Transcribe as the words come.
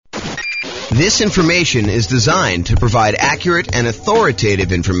This information is designed to provide accurate and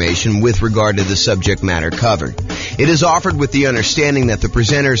authoritative information with regard to the subject matter covered. It is offered with the understanding that the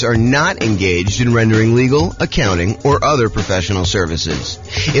presenters are not engaged in rendering legal, accounting, or other professional services.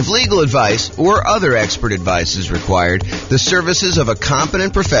 If legal advice or other expert advice is required, the services of a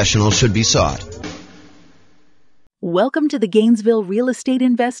competent professional should be sought. Welcome to the Gainesville Real Estate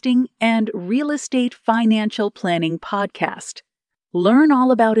Investing and Real Estate Financial Planning Podcast. Learn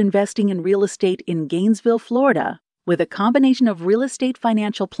all about investing in real estate in Gainesville, Florida, with a combination of real estate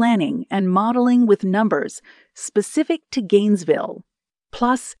financial planning and modeling with numbers specific to Gainesville,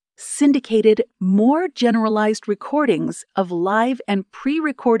 plus syndicated, more generalized recordings of live and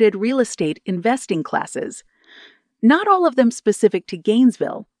pre-recorded real estate investing classes, not all of them specific to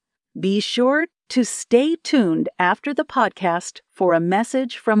Gainesville. Be sure to stay tuned after the podcast for a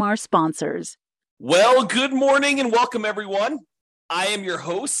message from our sponsors. Well, good morning and welcome, everyone. I am your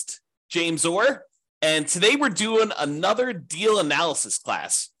host, James Orr, and today we're doing another deal analysis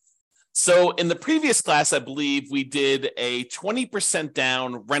class. So in the previous class, I believe we did a 20%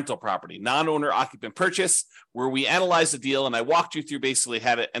 down rental property, non-owner occupant purchase, where we analyzed the deal, and I walked you through basically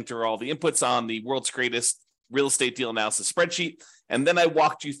how to enter all the inputs on the world's greatest real estate deal analysis spreadsheet. And then I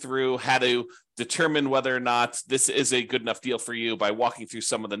walked you through how to determine whether or not this is a good enough deal for you by walking through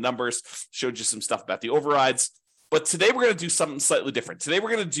some of the numbers, showed you some stuff about the overrides. But today we're going to do something slightly different. Today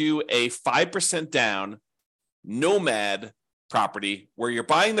we're going to do a 5% down Nomad property where you're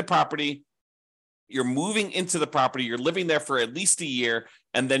buying the property, you're moving into the property, you're living there for at least a year,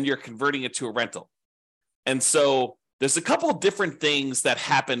 and then you're converting it to a rental. And so there's a couple of different things that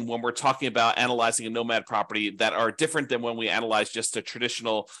happen when we're talking about analyzing a Nomad property that are different than when we analyze just a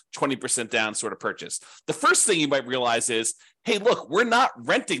traditional 20% down sort of purchase. The first thing you might realize is, hey, look, we're not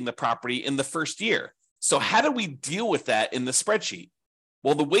renting the property in the first year. So how do we deal with that in the spreadsheet?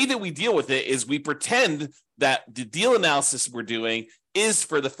 Well, the way that we deal with it is we pretend that the deal analysis we're doing is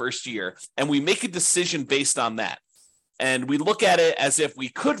for the first year, and we make a decision based on that. And we look at it as if we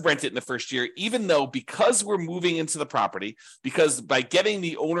could rent it in the first year, even though because we're moving into the property, because by getting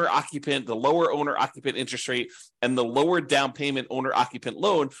the owner-occupant, the lower owner-occupant interest rate, and the lower down payment owner-occupant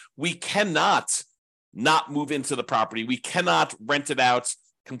loan, we cannot not move into the property. We cannot rent it out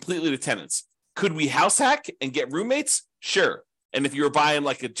completely to tenants. Could we house hack and get roommates? Sure. And if you were buying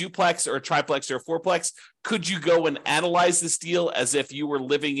like a duplex or a triplex or a fourplex, could you go and analyze this deal as if you were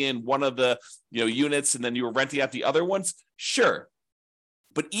living in one of the units and then you were renting out the other ones? Sure.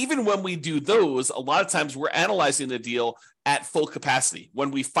 But even when we do those, a lot of times we're analyzing the deal at full capacity. When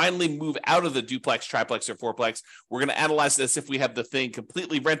we finally move out of the duplex, triplex, or fourplex, we're going to analyze this if we have the thing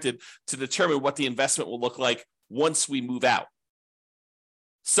completely rented to determine what the investment will look like once we move out.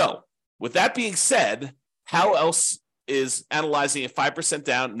 So, with that being said, how else is analyzing a 5%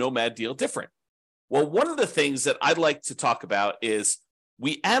 down Nomad deal different? Well, one of the things that I'd like to talk about is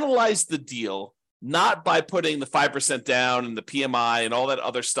we analyze the deal not by putting the 5% down and the PMI and all that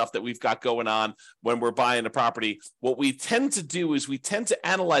other stuff that we've got going on when we're buying a property. What we tend to do is we tend to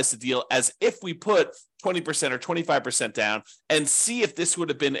analyze the deal as if we put 20% or 25% down and see if this would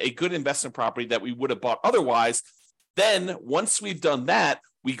have been a good investment property that we would have bought otherwise. Then once we've done that,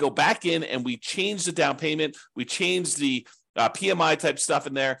 we go back in and we change the down payment, we change the PMI type stuff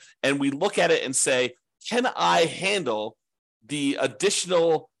in there, and we look at it and say, can I handle the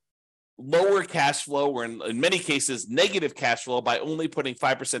additional lower cash flow, or in many cases, negative cash flow by only putting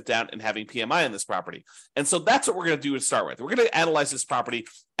 5% down and having PMI on this property? And so that's what we're going to do to start with. We're going to analyze this property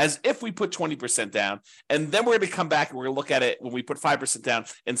as if we put 20% down, and then we're going to come back and we're going to look at it when we put 5% down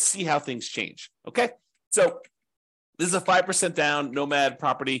and see how things change. Okay? So this is a 5% down Nomad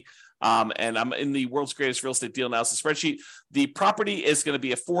property, and I'm in the world's greatest real estate deal analysis spreadsheet. The property is going to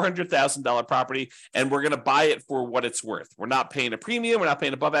be a $400,000 property, and we're going to buy it for what it's worth. We're not paying a premium. We're not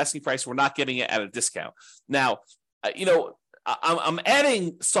paying above asking price. We're not getting it at a discount. Now, I'm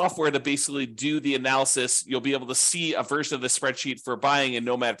adding software to basically do the analysis. You'll be able to see a version of the spreadsheet for buying a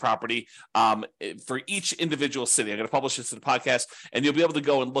Nomad property for each individual city. I'm going to publish this in the podcast, and you'll be able to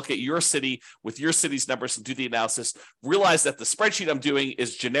go and look at your city with your city's numbers and do the analysis. Realize that the spreadsheet I'm doing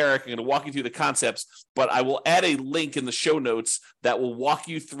is generic. I'm going to walk you through the concepts, but I will add a link in the show notes that will walk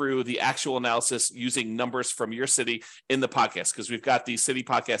you through the actual analysis using numbers from your city in the podcast, because we've got these city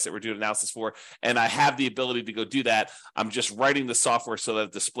podcasts that we're doing analysis for, and I have the ability to go do that. I'm just writing the software so that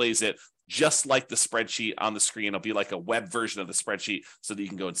it displays it just like the spreadsheet on the screen. It'll be like a web version of the spreadsheet so that you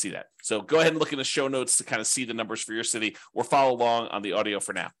can go and see that. So go ahead and look in the show notes to kind of see the numbers for your city, or follow along on the audio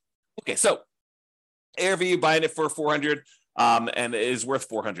for now. Okay, so ARV, buying it for $400 and it is worth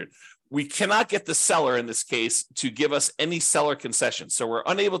 $400. we cannot get the seller in this case to give us any seller concessions. So we're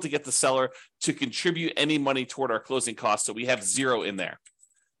unable to get the seller to contribute any money toward our closing costs. So we have zero in there.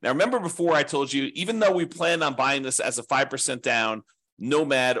 Now, remember before I told you, even though we plan on buying this as a 5% down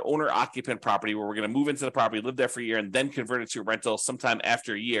Nomad owner-occupant property where we're going to move into the property, live there for a year, and then convert it to a rental sometime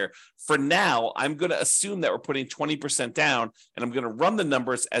after a year. For now, I'm going to assume that we're putting 20% down, and I'm going to run the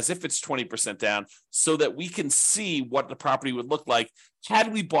numbers as if it's 20% down so that we can see what the property would look like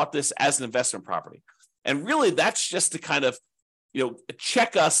had we bought this as an investment property. And really, that's just to kind of,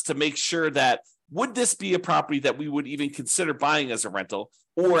 check us to make sure that would this be a property that we would even consider buying as a rental,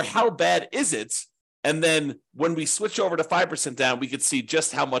 or how bad is it? And then when we switch over to 5% down, we could see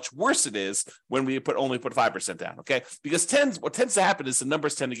just how much worse it is when we only put 5% down, okay? Because what tends to happen is the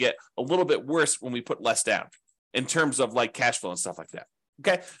numbers tend to get a little bit worse when we put less down in terms of like cash flow and stuff like that,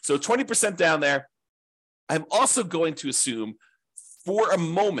 okay? So 20% down there. I'm also going to assume for a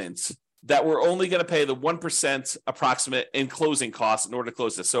moment that we're only going to pay the 1% approximate in closing costs in order to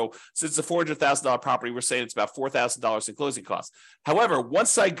close this. So since it's a $400,000 property, we're saying it's about $4,000 in closing costs. However,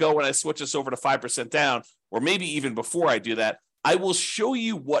 once I go and I switch this over to 5% down, or maybe even before I do that, I will show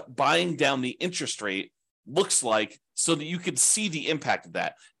you what buying down the interest rate looks like so that you can see the impact of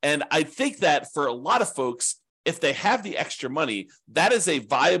that. And I think that for a lot of folks, if they have the extra money, that is a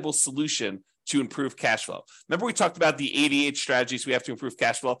viable solution to improve cash flow. Remember, we talked about the 88 strategies we have to improve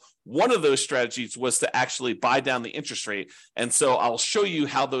cash flow. One of those strategies was to actually buy down the interest rate. And so I'll show you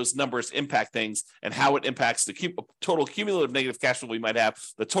how those numbers impact things and how it impacts the total cumulative negative cash flow we might have,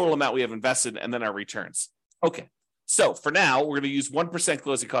 the total amount we have invested, and then our returns. Okay, so for now, we're going to use 1%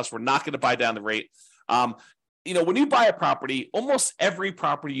 closing costs. We're not going to buy down the rate. When you buy a property, almost every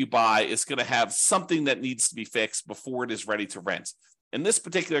property you buy is going to have something that needs to be fixed before it is ready to rent. In this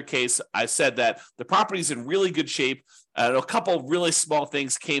particular case, I said that the property is in really good shape. A couple really small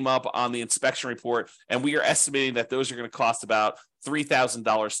things came up on the inspection report, and we are estimating that those are going to cost about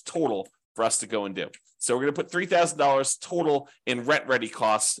 $3,000 total for us to go and do. So we're going to put $3,000 total in rent-ready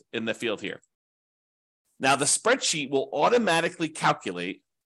costs in the field here. Now, the spreadsheet will automatically calculate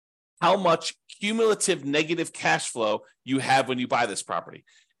how much cumulative negative cash flow you have when you buy this property.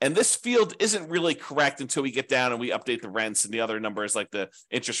 And this field isn't really correct until we get down and we update the rents and the other numbers like the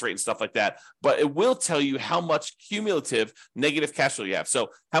interest rate and stuff like that. But it will tell you how much cumulative negative cash flow you have. So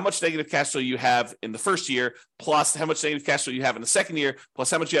how much negative cash flow you have in the first year, plus how much negative cash flow you have in the second year,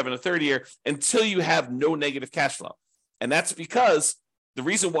 plus how much you have in the third year, until you have no negative cash flow. And that's because the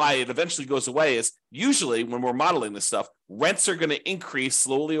reason why it eventually goes away is usually when we're modeling this stuff, rents are going to increase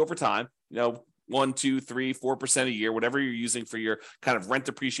slowly over time, 1, 2, 3, 4% a year, whatever you're using for your kind of rent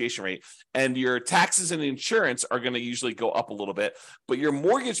depreciation rate. And your taxes and insurance are going to usually go up a little bit, but your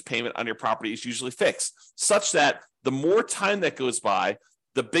mortgage payment on your property is usually fixed, such that the more time that goes by,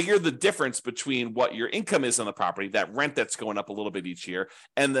 the bigger the difference between what your income is on the property, that rent that's going up a little bit each year,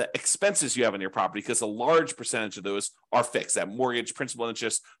 and the expenses you have on your property, because a large percentage of those are fixed. That mortgage, principal,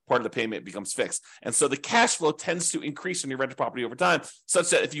 interest, part of the payment becomes fixed. And so the cash flow tends to increase in your rental property over time,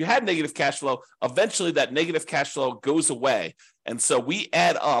 such that if you had negative cash flow, eventually that negative cash flow goes away. And so we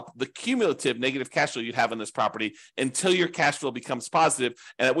add up the cumulative negative cash flow you'd have on this property until your cash flow becomes positive,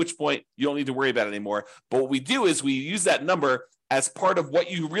 and at which point you don't need to worry about it anymore. But what we do is we use that number as part of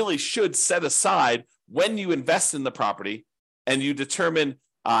what you really should set aside when you invest in the property, and you determine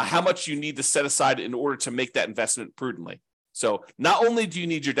how much you need to set aside in order to make that investment prudently. So not only do you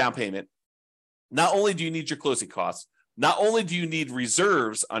need your down payment, not only do you need your closing costs, not only do you need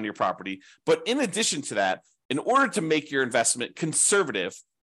reserves on your property, but in addition to that, in order to make your investment conservative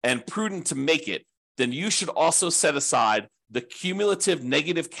and prudent to make it, then you should also set aside the cumulative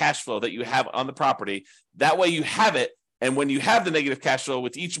negative cash flow that you have on the property. That way you have it. And when you have the negative cash flow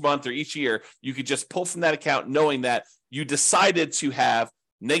with each month or each year, you could just pull from that account knowing that you decided to have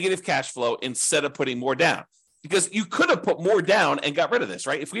negative cash flow instead of putting more down. Because you could have put more down and got rid of this,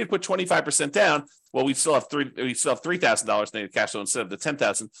 right? If we had put 25% down, well, we still have $3,000 negative cash flow instead of the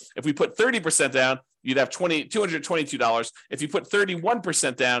 $10,000. If we put 30% down, you'd have $222. If you put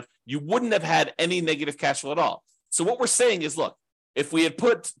 31% down, you wouldn't have had any negative cash flow at all. So what we're saying is, look, if we had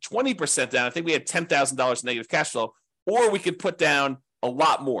put 20% down, I think we had $10,000 negative cash flow, or we could put down a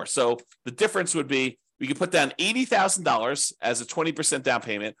lot more. So the difference would be we could put down $80,000 as a 20% down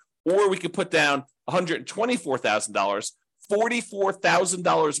payment, or we could put down $124,000,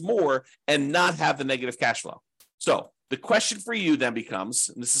 $44,000 more, and not have the negative cash flow. So the question for you then becomes,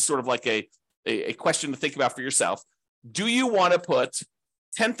 and this is sort of like a question to think about for yourself, do you want to put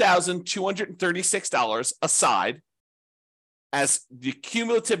 $10,236 aside as the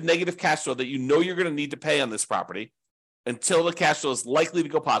cumulative negative cash flow that you know you're going to need to pay on this property? until the cash flow is likely to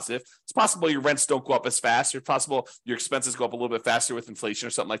go positive. It's possible your rents don't go up as fast. It's possible your expenses go up a little bit faster with inflation or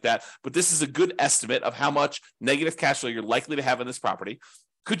something like that. But this is a good estimate of how much negative cash flow you're likely to have in this property.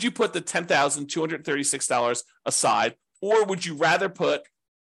 Could you put the $10,236 aside, or would you rather put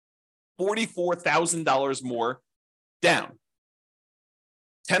 $44,000 more down?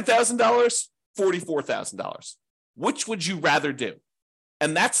 $10,000, $44,000. Which would you rather do?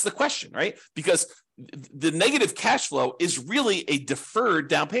 And that's the question, right? Because the negative cash flow is really a deferred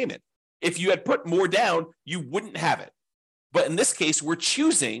down payment. If you had put more down, you wouldn't have it. But in this case, we're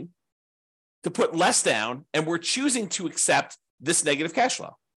choosing to put less down, and we're choosing to accept this negative cash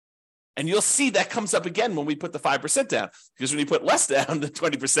flow. And you'll see that comes up again when we put the 5% down, because when you put less down than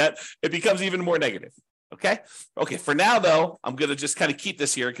 20%, it becomes even more negative. Okay. For now, though, I'm going to just kind of keep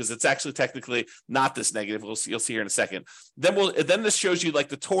this here because it's actually technically not this negative. You'll see here in a second. Then this shows you like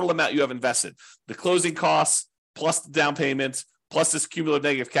the total amount you have invested, the closing costs plus the down payment plus this cumulative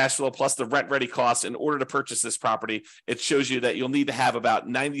negative cash flow plus the rent ready costs in order to purchase this property. It shows you that you'll need to have about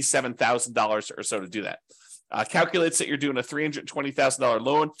 $97,000 or so to do that. Calculates that you're doing a $320,000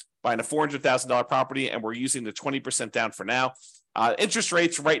 loan, buying a $400,000 property, and we're using the 20% down for now. Interest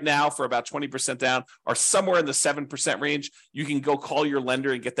rates right now for about 20% down are somewhere in the 7% range. You can go call your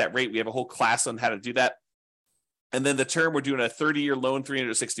lender and get that rate. We have a whole class on how to do that. And then the term, we're doing a 30-year loan,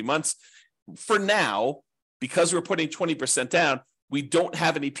 360 months. For now, because we're putting 20% down, we don't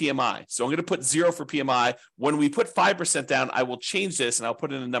have any PMI. So I'm going to put 0 for PMI. When we put 5% down, I will change this and I'll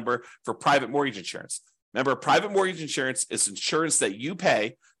put in a number for private mortgage insurance. Remember, private mortgage insurance is insurance that you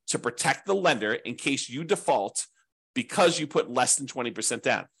pay to protect the lender in case you default because you put less than 20%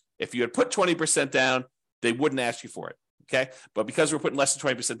 down. If you had put 20% down, they wouldn't ask you for it, okay? But because we're putting less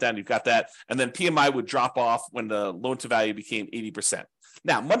than 20% down, you've got that. And then PMI would drop off when the loan to value became 80%.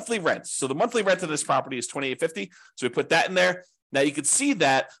 Now, monthly rents. So the monthly rent of this property is $2,850. So we put that in there. Now you can see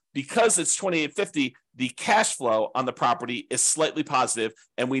that because it's $2,850, the cash flow on the property is slightly positive,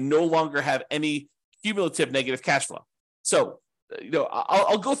 and we no longer have any cumulative negative cash flow. So,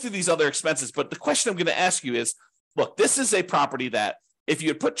 I'll go through these other expenses, but the question I'm going to ask you is, look, this is a property that if you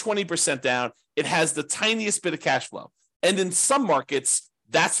had put 20% down, it has the tiniest bit of cash flow. And in some markets,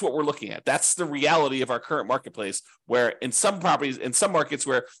 that's what we're looking at. That's the reality of our current marketplace, where in some markets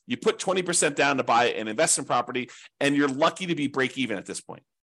where you put 20% down to buy an investment property and you're lucky to be break even at this point,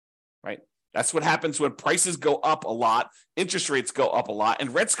 right? That's what happens when prices go up a lot, interest rates go up a lot,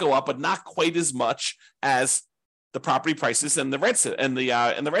 and rents go up, but not quite as much as the property prices and the rents and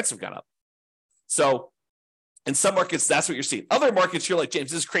the rents have gone up. So in some markets, that's what you're seeing. Other markets, you're like,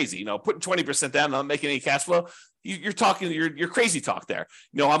 James, this is crazy. Putting 20% down, not making any cash flow. You're talking, you're crazy talk there.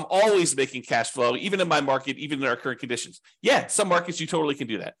 I'm always making cash flow, even in my market, even in our current conditions. Yeah, some markets you totally can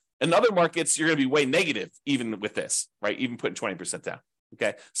do that. In other markets, you're going to be way negative, even with this, right? Even putting 20% down.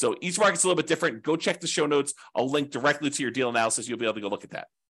 Okay, so each market's a little bit different. Go check the show notes. I'll link directly to your deal analysis. You'll be able to go look at that.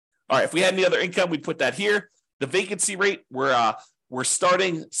 All right, if we had any other income, we'd put that here. The vacancy rate, we're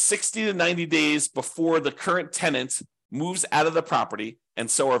starting 60 to 90 days before the current tenant moves out of the property. And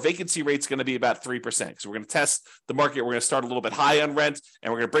so our vacancy rate is going to be about 3%. So we're going to test the market. We're going to start a little bit high on rent,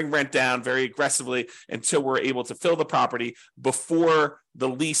 and we're going to bring rent down very aggressively until we're able to fill the property before the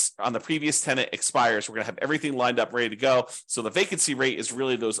lease on the previous tenant expires. We're going to have everything lined up, ready to go. So the vacancy rate is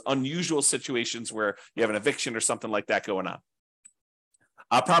really those unusual situations where you have an eviction or something like that going on.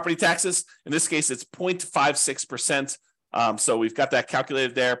 Property taxes, in this case, it's 0.56%. So we've got that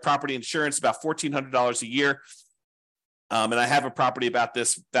calculated there. Property insurance, about $1,400 a year. And I have a property about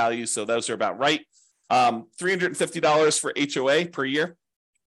this value, so those are about right. $350 for HOA per year.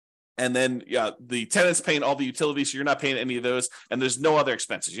 And then the tenant's paying all the utilities, so you're not paying any of those. And there's no other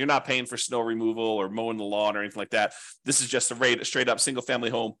expenses. You're not paying for snow removal or mowing the lawn or anything like that. This is just a straight up single family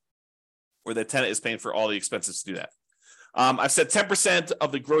home where the tenant is paying for all the expenses to do that. I've said 10%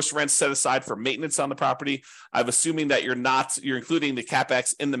 of the gross rent set aside for maintenance on the property. I'm assuming that you're including the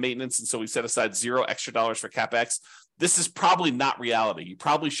CapEx in the maintenance. And so we set aside $0 extra for CapEx. This is probably not reality. You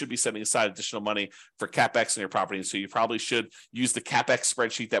probably should be setting aside additional money for CapEx in your property. And so you probably should use the CapEx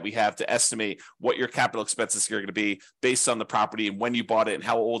spreadsheet that we have to estimate what your capital expenses are going to be based on the property and when you bought it and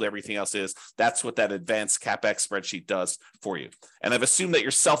how old everything else is. That's what that advanced CapEx spreadsheet does for you. And I've assumed that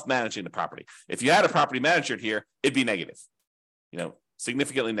you're self-managing the property. If you had a property manager here, it'd be negative,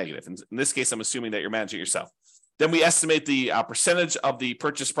 significantly negative. In this case, I'm assuming that you're managing it yourself. Then we estimate the percentage of the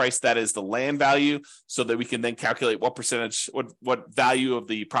purchase price that is the land value, so that we can then calculate what percentage, what value of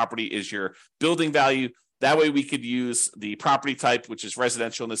the property is your building value. That way we could use the property type, which is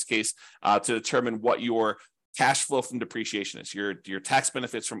residential in this case, to determine what your cash flow from depreciation is, your tax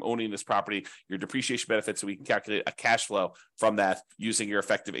benefits from owning this property, your depreciation benefits, so we can calculate a cash flow from that using your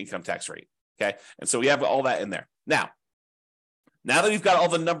effective income tax rate. Okay. And so we have all that in there. Now that we've got all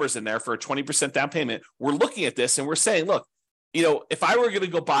the numbers in there for a 20% down payment, we're looking at this and we're saying, look, if I were going to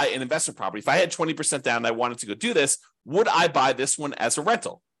go buy an investment property, if I had 20% down and I wanted to go do this, would I buy this one as a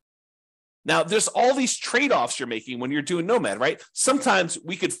rental? Now, there's all these trade-offs you're making when you're doing Nomad, right? Sometimes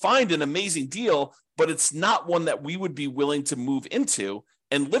we could find an amazing deal, but it's not one that we would be willing to move into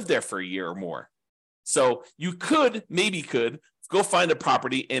and live there for a year or more. So you maybe could go find a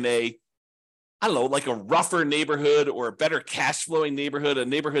property in like a rougher neighborhood or a better cash flowing neighborhood, a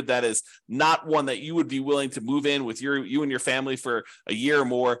neighborhood that is not one that you would be willing to move in with you and your family for a year or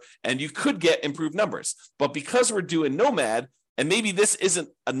more, and you could get improved numbers. But because we're doing Nomad, and maybe this isn't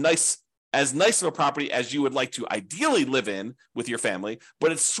as nice of a property as you would like to ideally live in with your family,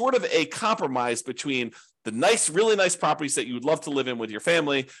 but it's sort of a compromise between the really nice properties that you would love to live in with your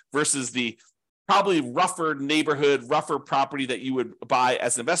family versus the probably rougher neighborhood, rougher property that you would buy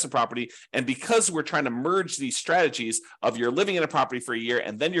as an investment property. And because we're trying to merge these strategies of you're living in a property for a year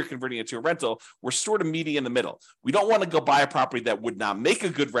and then you're converting it to a rental, we're sort of meeting in the middle. We don't want to go buy a property that would not make a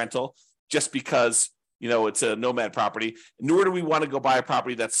good rental just because it's a Nomad property, nor do we want to go buy a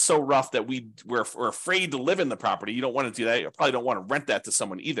property that's so rough that we're afraid to live in the property. You don't want to do that. You probably don't want to rent that to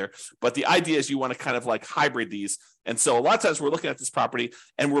someone either. But the idea is you want to kind of like hybrid these. And so a lot of times we're looking at this property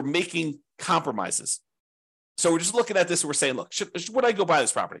and we're making compromises. So we're just looking at this and we're saying, look, would I go buy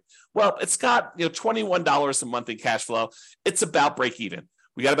this property? Well, it's got $21 a month in cash flow. It's about break even.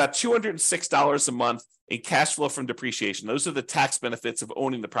 We got about $206 a month in cash flow from depreciation. Those are the tax benefits of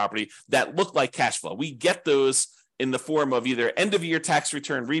owning the property that look like cash flow. We get those in the form of either end of year tax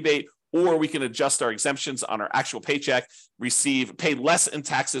return rebate, or we can adjust our exemptions on our actual paycheck, pay less in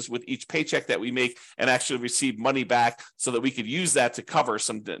taxes with each paycheck that we make, and actually receive money back so that we could use that to cover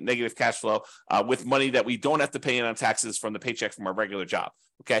some negative cash flow with money that we don't have to pay in on taxes from the paycheck from our regular job.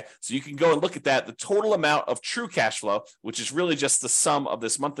 Okay, so you can go and look at that. The total amount of true cash flow, which is really just the sum of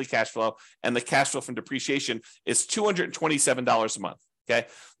this monthly cash flow and the cash flow from depreciation, is $227 a month. Okay,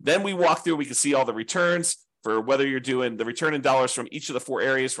 then we walk through, we can see all the returns for whether you're doing the return in dollars from each of the four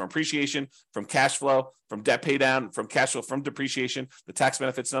areas, from appreciation, from cash flow, from debt pay down, from cash flow from depreciation, the tax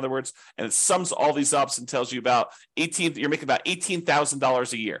benefits, in other words, and it sums all these up and tells you you're making about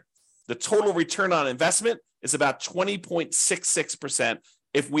 $18,000 a year. The total return on investment is about 20.66%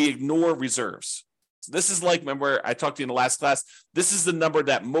 if we ignore reserves. So this is like, remember I talked to you in the last class, this is the number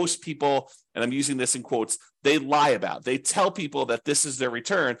that most people, and I'm using this in quotes, they lie about. They tell people that this is their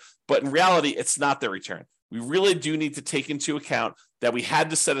return, but in reality, it's not their return. We really do need to take into account that we had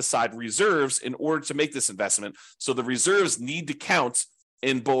to set aside reserves in order to make this investment. So the reserves need to count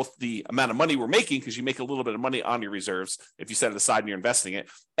in both the amount of money we're making, because you make a little bit of money on your reserves if you set it aside and you're investing it,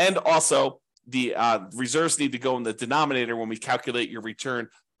 and also the reserves need to go in the denominator when we calculate your return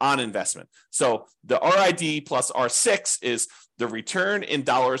on investment. So the RID plus R6 is the return in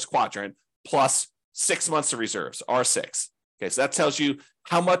dollars quadrant plus 6 months of reserves, R6. Okay, so that tells you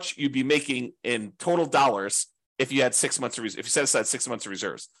how much you'd be making in total dollars if you had 6 months of if you set aside 6 months of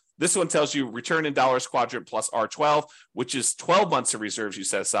reserves. This one tells you return in dollars quadrant plus R12, which is 12 months of reserves you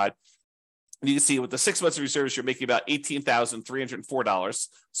set aside. And you can see with the 6 months of reserves, you're making about $18,304.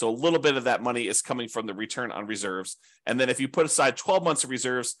 So a little bit of that money is coming from the return on reserves. And then if you put aside 12 months of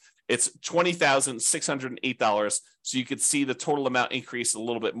reserves, it's $20,608. So you could see the total amount increase a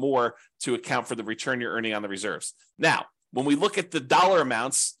little bit more to account for the return you're earning on the reserves. Now, when we look at the dollar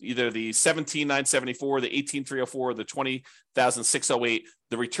amounts, either the $17,974, the $18,304, the $20,608,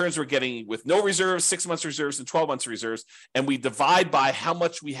 the returns we're getting with no reserves, 6 months reserves, and 12 months reserves, and we divide by how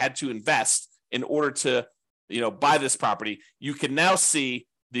much we had to invest in order to, buy this property, you can now see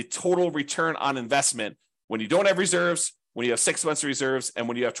the total return on investment when you don't have reserves, when you have 6 months reserves, and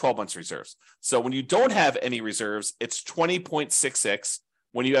when you have 12 months reserves. So when you don't have any reserves, it's 20.66.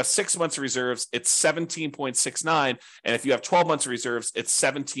 When you have 6 months of reserves, it's 17.69. And if you have 12 months of reserves, it's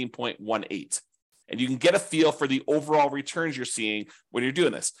 17.18. And you can get a feel for the overall returns you're seeing when you're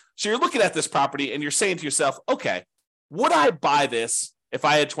doing this. So you're looking at this property and you're saying to yourself, okay, would I buy this if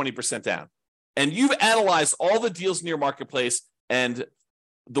I had 20% down? And you've analyzed all the deals in your marketplace and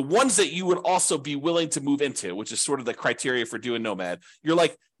the ones that you would also be willing to move into, which is sort of the criteria for doing Nomad. You're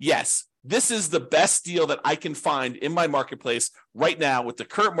like, yes, this is the best deal that I can find in my marketplace right now with the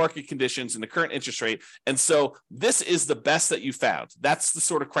current market conditions and the current interest rate. And so this is the best that you found. That's the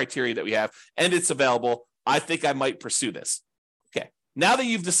sort of criteria that we have, and it's available. I think I might pursue this. Okay. Now that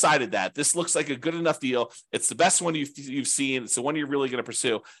you've decided that this looks like a good enough deal, it's the best one you've seen, it's the one you're really going to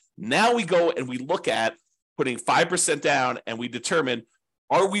pursue. Now we go and we look at putting 5% down, and we determine,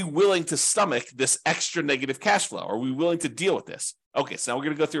 are we willing to stomach this extra negative cash flow? Are we willing to deal with this? Okay, so now we're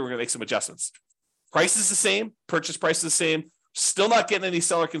going to go through, we're going to make some adjustments. Price is the same, purchase price is the same, still not getting any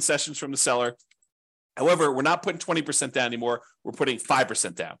seller concessions from the seller. However, we're not putting 20% down anymore, we're putting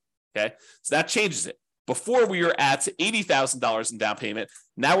 5% down, okay? So that changes it. Before we were at $80,000 in down payment,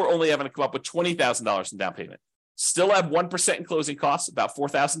 now we're only having to come up with $20,000 in down payment. Still have 1% in closing costs, about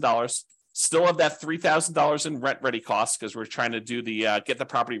 $4,000. Still have that $3,000 in rent ready costs because we're trying to do the get the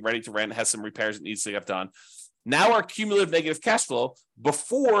property ready to rent, has some repairs that needs to get done. Now our cumulative negative cash flow,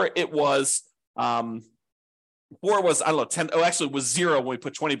 before it was I don't know, 10, actually it was zero when we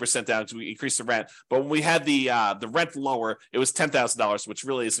put 20% down because we increased the rent. But when we had the rent lower, it was $10,000, which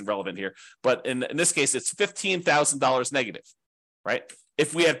really isn't relevant here. But in this case, it's $15,000 negative, right?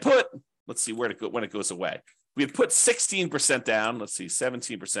 If we had put, let's see when it goes away. We had put 16% down, let's see,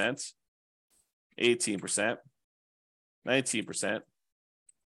 17%, 18%, 19%.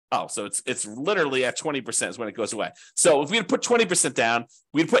 Oh, so it's literally at 20% is when it goes away. So if we had put 20% down,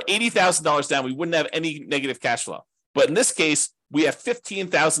 we'd put $80,000 down, we wouldn't have any negative cash flow. But in this case, we have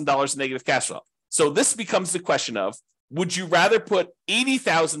 $15,000 negative cash flow. So this becomes the question of, would you rather put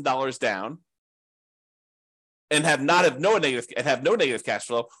 $80,000 down and have no negative cash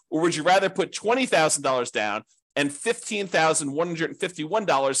flow, or would you rather put $20,000 down and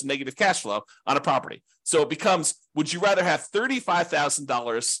 $15,151 in negative cash flow on a property? So it becomes, would you rather have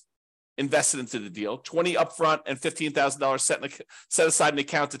 $35,000 invested into the deal, 20 upfront and $15,000 set aside in an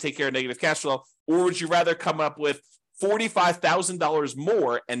account to take care of negative cash flow, or would you rather come up with $45,000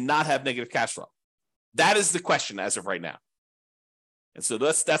 more and not have negative cash flow? That is the question as of right now. And so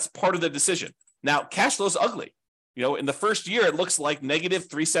that's part of the decision. Now, cash flow is ugly. In the first year, it looks like negative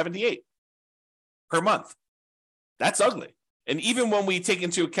 $378 per month. That's ugly. And even when we take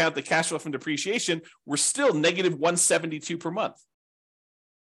into account the cash flow from depreciation, we're still negative $172 per month.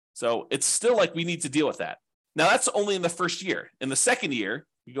 So it's still like we need to deal with that. Now, that's only in the first year. In the second year,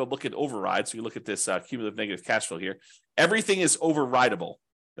 you go look at overrides. So you look at this cumulative negative cash flow here. Everything is overridable.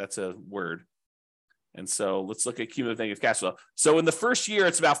 That's a word. And so let's look at cumulative negative cash flow. So in the first year,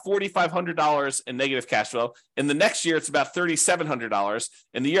 it's about $4,500 in negative cash flow. In the next year, it's about $3,700.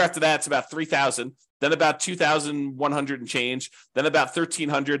 In the year after that, it's about $3,000. Then about $2,100 and change. Then about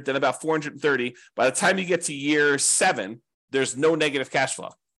 $1,300. Then about $430. By the time you get to year 7, there's no negative cash flow.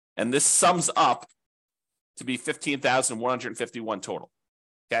 And this sums up to be $15,151 total.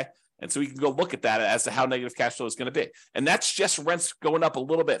 Okay. And so we can go look at that as to how negative cash flow is going to be. And that's just rents going up a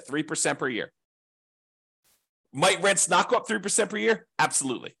little bit, 3% per year. Might rents not go up 3% per year?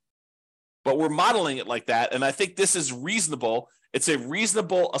 Absolutely. But we're modeling it like that. And I think this is reasonable. It's a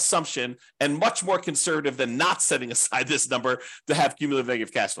reasonable assumption and much more conservative than not setting aside this number to have cumulative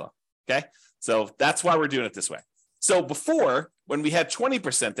negative cash flow. Okay. So that's why we're doing it this way. So before, when we had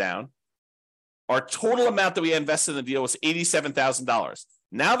 20% down, our total amount that we invested in the deal was $87,000.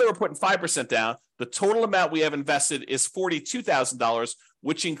 Now that we're putting 5% down, the total amount we have invested is $42,000,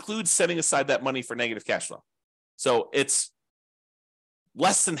 which includes setting aside that money for negative cash flow. So it's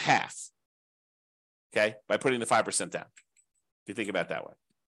less than half, okay, by putting the 5% down, if you think about it that way.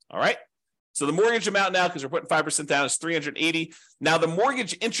 All right. So the mortgage amount now, because we're putting 5% down, is $380. Now the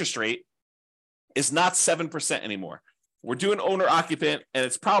mortgage interest rate is not 7% anymore. We're doing owner occupant, and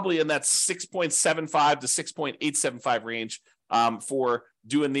it's probably in that 6.75 to 6.875 range for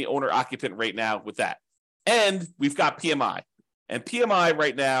doing the owner occupant rate now with that. And we've got PMI. And PMI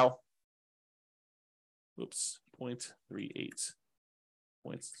right now, 0.38. 0.038.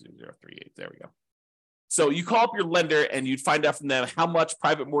 There we go. So you call up your lender and you'd find out from them how much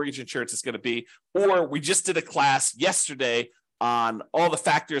private mortgage insurance is going to be. Or we just did a class yesterday on all the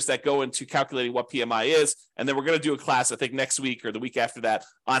factors that go into calculating what PMI is. And then we're going to do a class, I think, next week or the week after that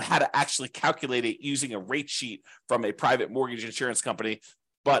on how to actually calculate it using a rate sheet from a private mortgage insurance company.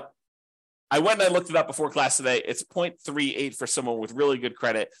 But I went and I looked it up before class today. It's 0.38 for someone with really good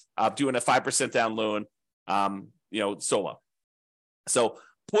credit, doing a 5% down loan, solo. So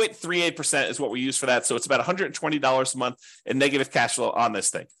 0.38% is what we use for that. So it's about $120 a month in negative cash flow on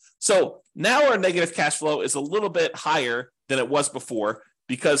this thing. So now our negative cash flow is a little bit higher than it was before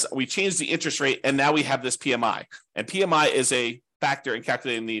because we changed the interest rate and now we have this PMI. And PMI is a factor in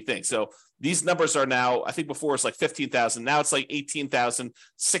calculating the thing. So these numbers are now, I think before it's like $15,000. Now it's like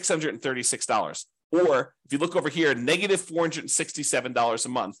 $18,636. Or if you look over here, negative $467 a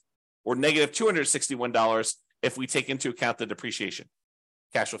month or negative $261 if we take into account the depreciation,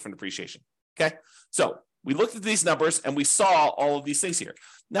 cash flow from depreciation. Okay. So we looked at these numbers and we saw all of these things here.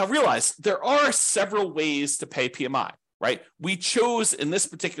 Now realize there are several ways to pay PMI, right? We chose in this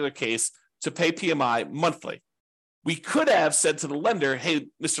particular case to pay PMI monthly. We could have said to the lender, hey,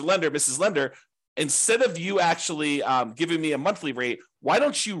 Mr. Lender, Mrs. Lender, instead of you actually giving me a monthly rate, why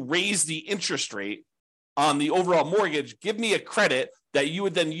don't you raise the interest rate on the overall mortgage? Give me a credit that you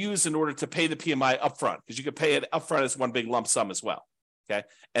would then use in order to pay the PMI upfront, because you could pay it upfront as one big lump sum as well. Okay.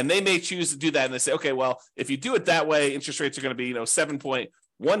 And they may choose to do that. And they say, okay, well, if you do it that way, interest rates are going to be,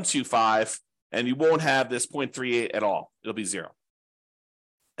 7.125, and you won't have this 0.38 at all. It'll be zero.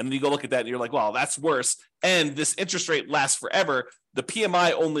 And then you go look at that and you're like, well, that's worse. And this interest rate lasts forever. The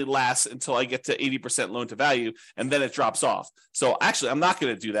PMI only lasts until I get to 80% loan to value, and then it drops off. So actually, I'm not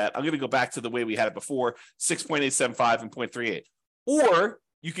going to do that. I'm going to go back to the way we had it before, 6.875 and 0.38. Or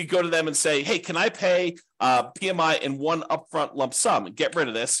you could go to them and say, hey, can I pay PMI in one upfront lump sum? Get rid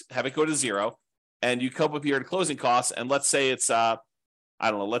of this, have it go to zero, and you come up here in closing costs, and let's say it's,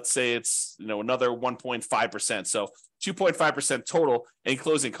 let's say it's another 1.5%. So 2.5% total in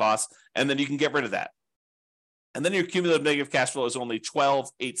closing costs, and then you can get rid of that. And then your cumulative negative cash flow is only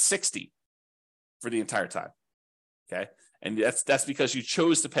 12,860 for the entire time. Okay. And that's because you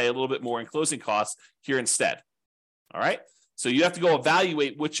chose to pay a little bit more in closing costs here instead. All right. So you have to go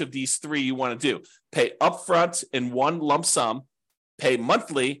evaluate which of these three you want to do. Pay upfront in one lump sum, pay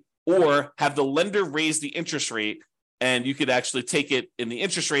monthly, or have the lender raise the interest rate, and you could actually take it in the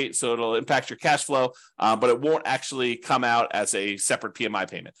interest rate, so it'll impact your cash flow, but it won't actually come out as a separate PMI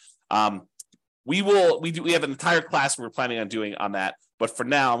payment. We have an entire class we're planning on doing on that, but for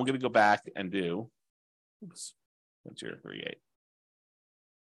now, I'm going to go back and do 0.038.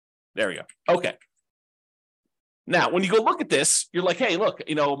 There we go. Okay. Now, when you go look at this, you're like, hey, look,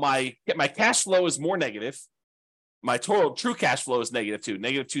 my cash flow is more negative. My total true cash flow is negative too,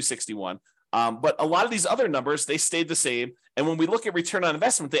 negative 261. But a lot of these other numbers, they stayed the same. And when we look at return on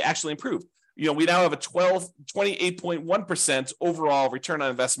investment, they actually improved. We now have a 28.1% overall return on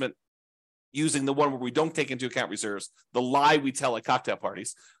investment using the one where we don't take into account reserves, the lie we tell at cocktail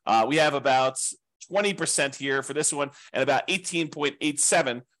parties. We have about 20% here for this one and about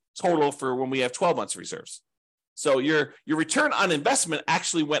 18.87 total for when we have 12 months reserves. So your return on investment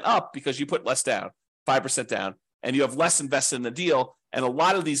actually went up because you put less down, 5% down, and you have less invested in the deal. And a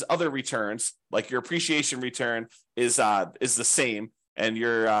lot of these other returns, like your appreciation return is the same, and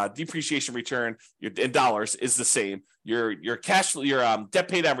your depreciation return in dollars is the same. Your cash flow, your debt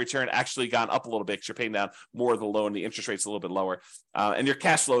pay down return actually gone up a little bit because you're paying down more of the loan. The interest rate's a little bit lower, and your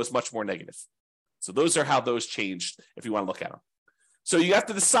cash flow is much more negative. So those are how those changed if you want to look at them. So you have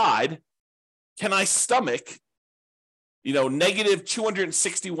to decide, can I stomach, negative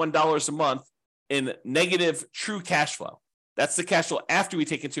 $261 a month in negative true cash flow? That's the cash flow after we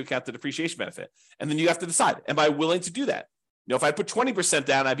take into account the depreciation benefit. And then you have to decide, am I willing to do that? If I put 20%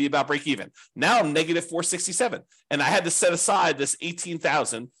 down, I'd be about break even. Now I'm negative 467. And I had to set aside this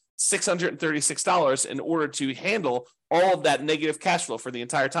 $18,636 in order to handle all of that negative cash flow for the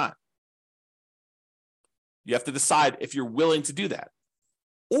entire time. You have to decide if you're willing to do that.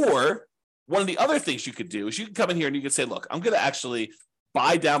 Or one of the other things you could do is you can come in here and you can say, look, I'm going to actually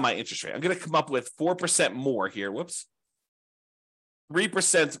buy down my interest rate. I'm going to come up with 4% more here.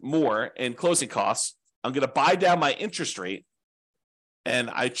 3% more in closing costs. I'm going to buy down my interest rate.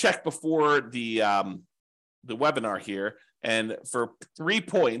 And I checked before the webinar here, and for 3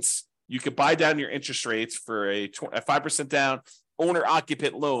 points, you could buy down your interest rates for a 5% down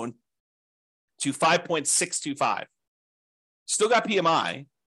owner-occupant loan to 5.625. Still got PMI,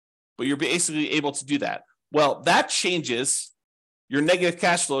 but you're basically able to do that. Well, that changes your negative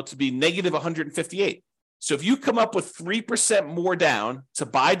cash flow to be negative 158. So if you come up with 3% more down to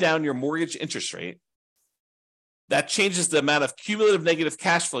buy down your mortgage interest rate, that changes the amount of cumulative negative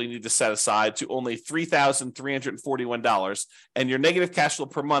cash flow you need to set aside to only $3,341. And your negative cash flow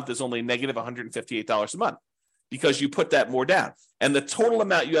per month is only negative $158 a month because you put that more down. And the total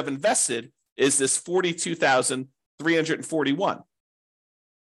amount you have invested is this $42,341.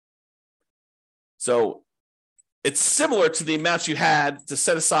 So it's similar to the amounts you had to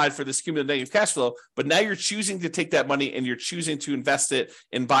set aside for this cumulative negative cash flow, but now you're choosing to take that money and you're choosing to invest it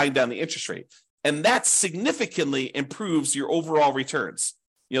in buying down the interest rate. And that significantly improves your overall returns.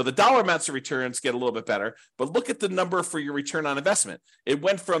 The dollar amounts of returns get a little bit better, but look at the number for your return on investment. It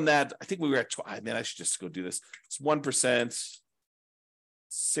went from that, I think we were at, I should just go do this. It's 1%,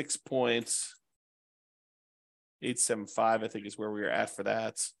 6.875, I think is where we were at for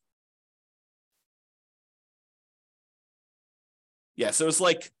that. Yeah, so it's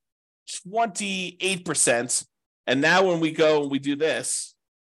like 28%. And now when we go and we do this,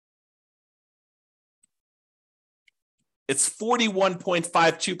 it's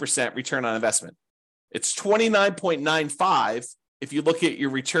 41.52% return on investment. It's 29.95 if you look at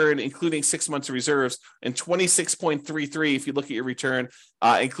your return, including 6 months of reserves, and 26.33 if you look at your return,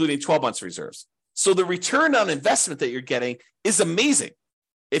 including 12 months of reserves. So the return on investment that you're getting is amazing.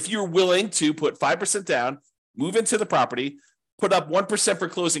 If you're willing to put 5% down, move into the property, put up 1% for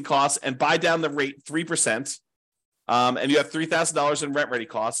closing costs, and buy down the rate 3%, and you have $3,000 in rent-ready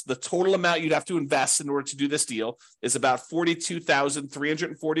costs, the total amount you'd have to invest in order to do this deal is about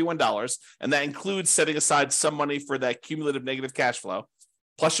 $42,341, and that includes setting aside some money for that cumulative negative cash flow,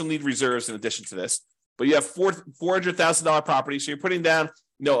 plus you'll need reserves in addition to this. But you have $400,000 property, so you're putting down,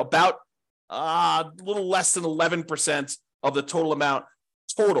 about a little less than 11% of the total amount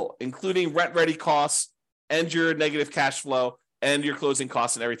total, including rent-ready costs and your negative cash flow and your closing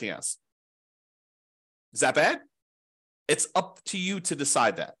costs and everything else. Is that bad? It's up to you to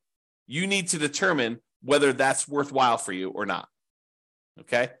decide that. You need to determine whether that's worthwhile for you or not.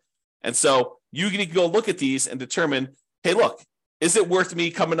 Okay? And so you need to go look at these and determine, hey, look, is it worth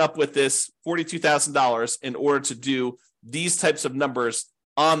me coming up with this $42,000 in order to do these types of numbers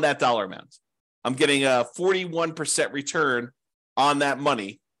on that dollar amount? I'm getting a 41% return on that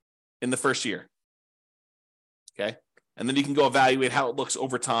money in the first year. Okay? And then you can go evaluate how it looks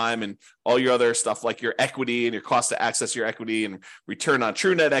over time and all your other stuff like your equity and your cost to access your equity and return on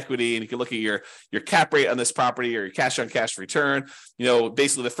true net equity. And you can look at your cap rate on this property or your cash on cash return.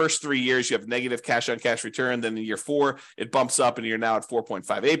 Basically the first 3 years you have negative cash on cash return. Then in year 4, it bumps up and you're now at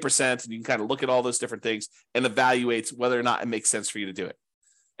 4.58%. And you can kind of look at all those different things and evaluate whether or not it makes sense for you to do it.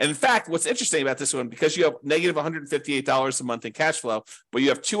 And in fact, what's interesting about this one, because you have negative $158 a month in cash flow, but you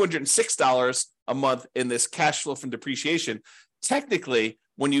have $206 a month in this cash flow from depreciation, technically,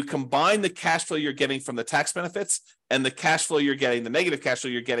 when you combine the cash flow you're getting from the tax benefits and the cash flow you're getting, the negative cash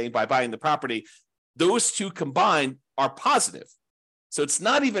flow you're getting by buying the property, those two combined are positive. So it's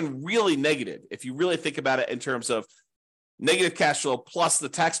not even really negative if you really think about it in terms of negative cash flow plus the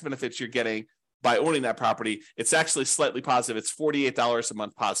tax benefits you're getting by owning that property. It's actually slightly positive. It's $48 a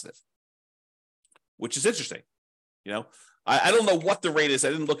month positive, which is interesting. I don't know what the rate is. I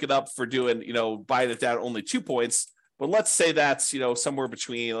didn't look it up for doing, buying it down only 2 points, but let's say that's, somewhere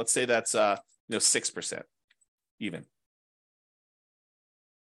between, let's say that's, 6% even.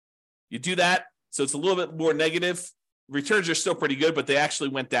 You do that. So it's a little bit more negative. Returns are still pretty good, but they actually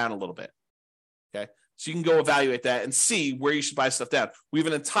went down a little bit. Okay. So you can go evaluate that and see where you should buy stuff down. We have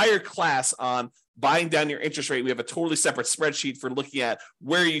an entire class on buying down your interest rate. We have a totally separate spreadsheet for looking at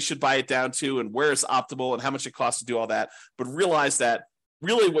where you should buy it down to and where it's optimal and how much it costs to do all that. But realize that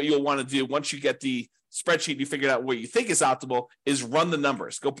really what you'll want to do once you get the spreadsheet, you figure out what you think is optimal, is run the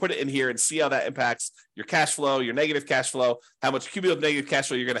numbers. Go put it in here and see how that impacts your cash flow, your negative cash flow, how much cumulative negative cash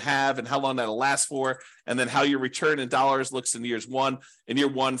flow you're going to have and how long that'll last for, and then how your return in dollars looks in year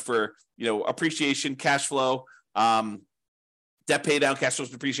one for, appreciation, cash flow, debt pay down, cash flow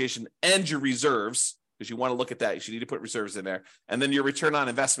depreciation, and your reserves, because you want to look at that. You should need to put reserves in there. And then your return on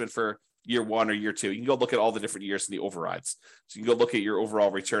investment for year 1 or year 2. You can go look at all the different years in the overrides. So you can go look at your overall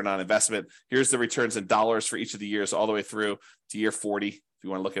return on investment. Here's the returns in dollars for each of the years all the way through to year 40, if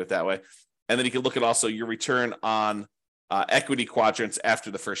you want to look at it that way. And then you can look at also your return on equity quadrants after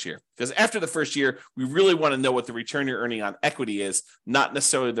the first year. Because after the first year, we really want to know what the return you're earning on equity is, not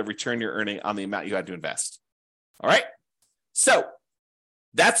necessarily the return you're earning on the amount you had to invest. All right. So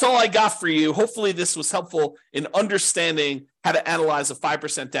that's all I got for you. Hopefully this was helpful in understanding how to analyze a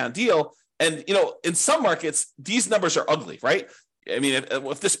 5% down deal. And, in some markets, these numbers are ugly, right? I mean,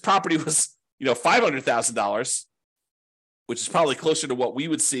 if this property was, $500,000, which is probably closer to what we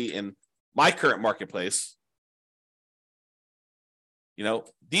would see in my current marketplace,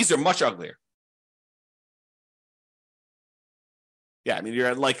 these are much uglier. Yeah, I mean, you're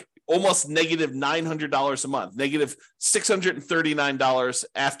at like almost negative $900 a month, negative $639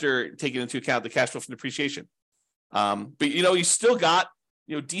 after taking into account the cash flow from depreciation. But you still got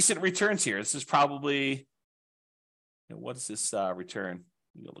decent returns here. This is probably what is this return?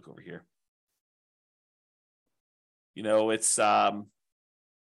 You go look over here. It's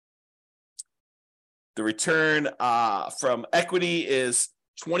the return from equity is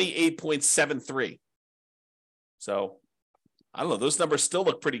 28.73. So I don't know. Those numbers still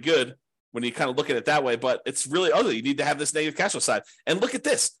look pretty good when you kind of look at it that way, but it's really ugly. You need to have this negative cash flow side. And look at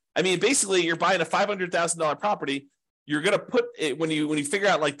this. I mean, basically, you're buying a $500,000 property. You're going to put it when you figure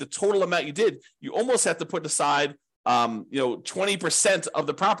out like the total amount you did. You almost have to put aside, 20% of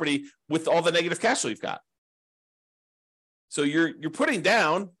the property with all the negative cash flow you've got. So you're putting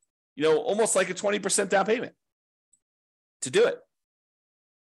down, almost like a 20% down payment to do it.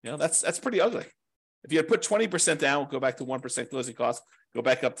 That's pretty ugly. If you had put 20% down, go back to 1% closing costs, go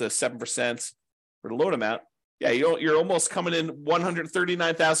back up to 7% for the loan amount, Yeah, you're almost coming in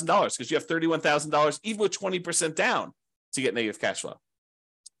 $139,000 because you have $31,000 even with 20% down to get negative cash flow.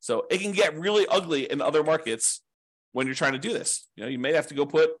 So it can get really ugly in other markets when you're trying to do this. You may have to go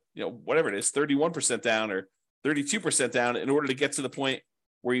put, whatever it is, 31% down or 32% down in order to get to the point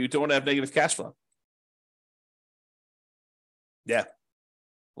where you don't have negative cash flow. Yeah,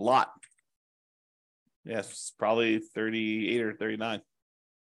 a lot. Yeah, it's probably 38 or 39.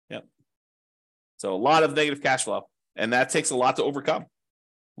 Yeah. So a lot of negative cash flow, and that takes a lot to overcome.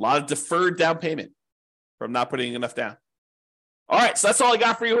 A lot of deferred down payment from not putting enough down. All right, so that's all I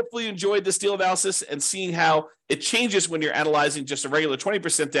got for you. Hopefully you enjoyed this deal analysis and seeing how it changes when you're analyzing just a regular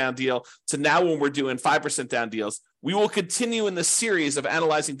 20% down deal to now when we're doing 5% down deals. We will continue in this series of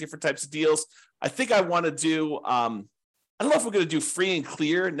analyzing different types of deals. I think I want to do, I don't know if we're going to do free and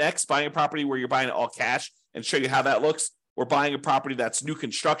clear next, buying a property where you're buying it all cash and show you how that looks, or buying a property that's new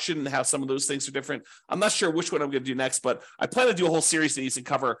construction and how some of those things are different. I'm not sure which one I'm going to do next, but I plan to do a whole series of these and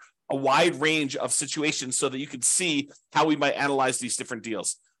cover a wide range of situations so that you can see how we might analyze these different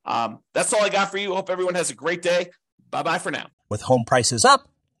deals. That's all I got for you. Hope everyone has a great day. Bye-bye for now. With home prices up,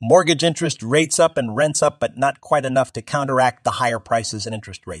 mortgage interest rates up, and rents up, but not quite enough to counteract the higher prices and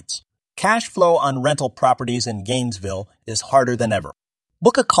interest rates. Cash flow on rental properties in Gainesville is harder than ever.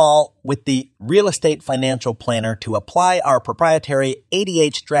 Book a call with the Real Estate Financial Planner to apply our proprietary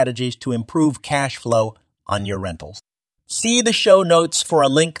 88 strategies to improve cash flow on your rentals. See the show notes for a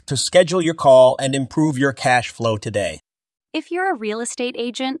link to schedule your call and improve your cash flow today. If you're a real estate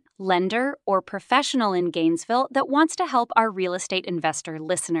agent, lender, or professional in Gainesville that wants to help our real estate investor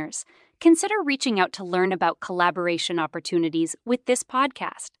listeners, consider reaching out to learn about collaboration opportunities with this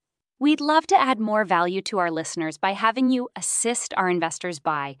podcast. We'd love to add more value to our listeners by having you assist our investors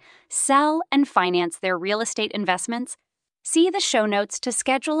buy, sell, and finance their real estate investments. See the show notes to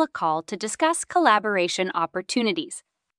schedule a call to discuss collaboration opportunities.